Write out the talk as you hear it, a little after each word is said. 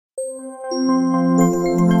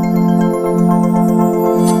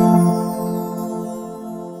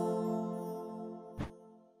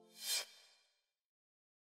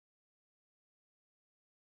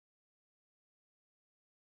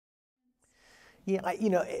Yeah,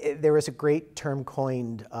 there was a great term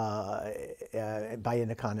coined by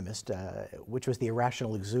an economist, which was the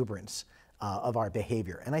irrational exuberance of our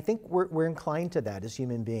behavior. And I think we're inclined to that as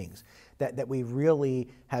human beings, that we really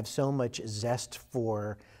have so much zest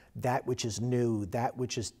for that which is new, that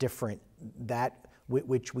which is different, that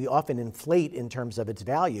which we often inflate in terms of its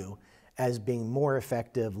value as being more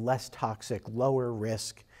effective, less toxic, lower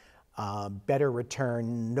risk, better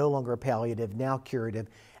return, no longer palliative, now curative.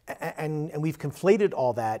 And we've conflated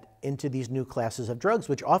all that into these new classes of drugs,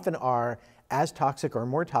 which often are as toxic or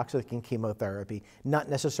more toxic than chemotherapy, not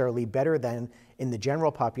necessarily better than in the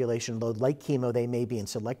general population, though like chemo, they may be in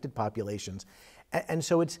selected populations. And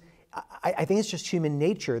so I think it's just human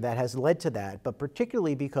nature that has led to that, but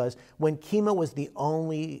particularly because when chemo was the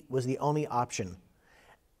only option,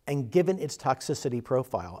 and given its toxicity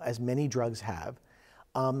profile, as many drugs have,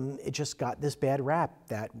 it just got this bad rap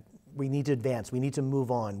that we need to advance, we need to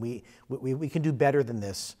move on, we can do better than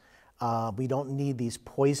this. We don't need these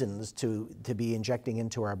poisons to be injecting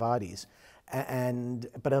into our bodies.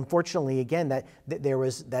 But unfortunately, again, there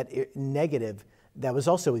was that negative that was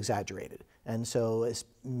also exaggerated. And so as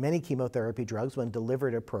many chemotherapy drugs, when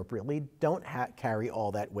delivered appropriately, don't carry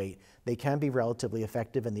all that weight. They can be relatively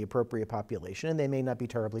effective in the appropriate population, and they may not be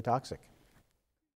terribly toxic.